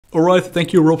Alright,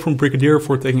 thank you Rob from Brigadier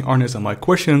for taking Arne's and my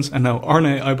questions. And now Arne,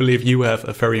 I believe you have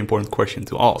a very important question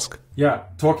to ask. Yeah,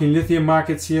 talking lithium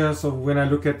markets here. So when I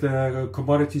look at the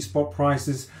commodity spot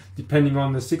prices, depending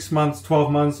on the 6 months,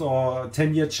 12 months or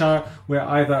 10-year chart, we're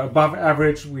either above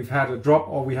average, we've had a drop,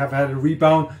 or we have had a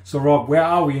rebound. So Rob, where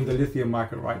are we in the lithium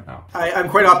market right now? I'm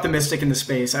quite optimistic in the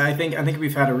space. I think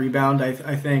we've had a rebound. I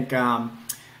think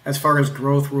as far as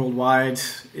growth worldwide,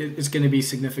 it's going to be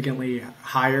significantly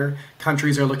higher.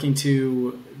 Countries are looking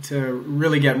to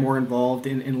really get more involved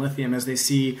in lithium as they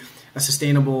see a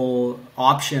sustainable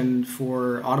option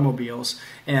for automobiles.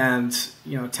 And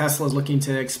Tesla is looking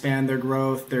to expand their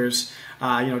growth. There's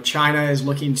China is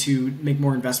looking to make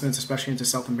more investments, especially into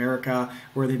South America,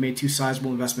 where they've made 2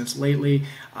 sizable investments lately.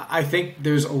 I think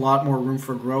there's a lot more room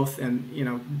for growth.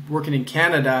 And working in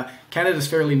Canada is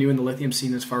fairly new in the lithium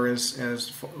scene as far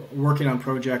as working on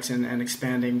projects and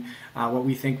expanding what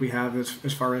we think we have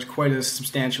as far as quite a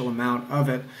substantial amount of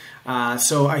it.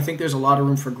 So I think there's a lot of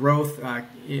room for growth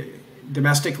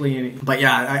domestically, but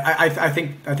yeah, I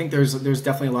think there's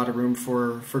definitely a lot of room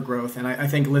for growth, and I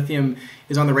think lithium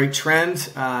is on the right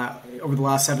trend over the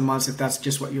last 7 months. If that's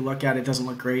just what you look at, it doesn't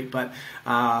look great, but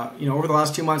over the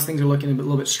last 2 months, things are looking a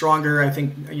little bit stronger. I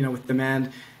think with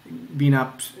demand being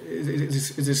up,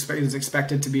 is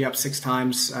expected to be up 6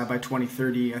 times by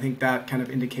 2030. I think that kind of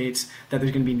indicates that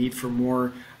there's going to be need for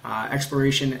more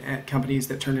exploration companies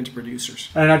that turn into producers.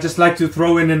 And I'd just like to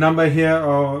throw in a number here.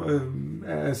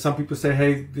 Some people say,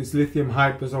 hey, this lithium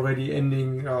hype is already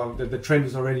ending, the trend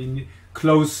is already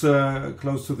close to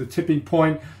the tipping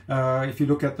point. If you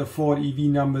look at the Ford EV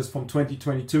numbers from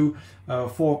 2022,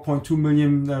 4.2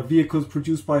 million vehicles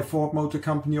produced by Ford Motor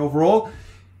Company overall.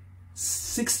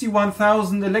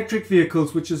 61,000 electric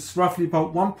vehicles, which is roughly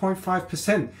about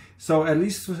 1.5%. So at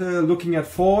least looking at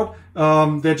Ford,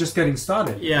 they're just getting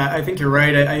started. Yeah, I think you're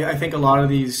right. I think a lot of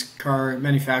these car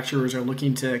manufacturers are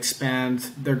looking to expand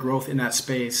their growth in that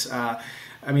space. I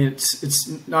mean,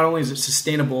 it's not only is it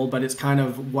sustainable, but it's kind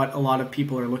of what a lot of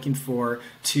people are looking for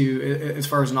as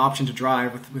far as an option to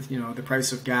drive with the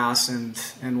price of gas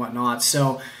and whatnot.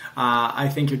 So I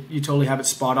think you totally have it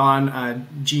spot on.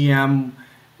 GM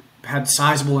had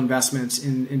sizable investments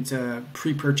into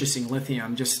pre-purchasing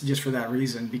lithium just for that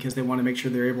reason, because they want to make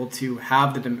sure they're able to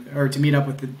have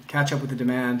catch up with the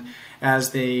demand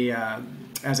as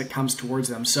it comes towards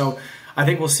them. So I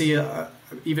think we'll see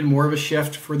even more of a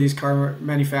shift for these car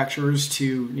manufacturers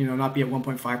to not be at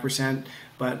 1.5%,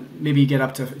 but maybe get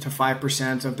up to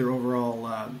 5% of their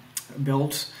overall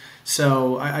build.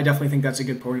 So I definitely think that's a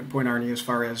good point, Arne, as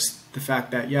far as the fact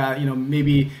that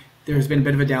maybe there's been a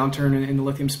bit of a downturn in the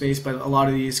lithium space, but a lot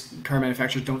of these car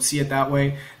manufacturers don't see it that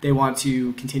way. They want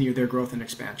to continue their growth and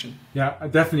expansion. Yeah,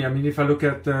 definitely. I mean, if I look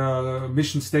at the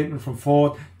mission statement from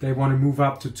Ford, they want to move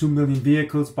up to 2 million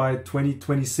vehicles by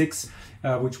 2026,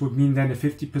 which would mean then a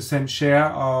 50% share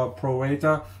pro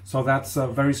rata. So that's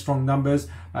very strong numbers,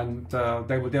 and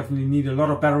they will definitely need a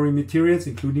lot of battery materials,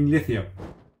 including lithium.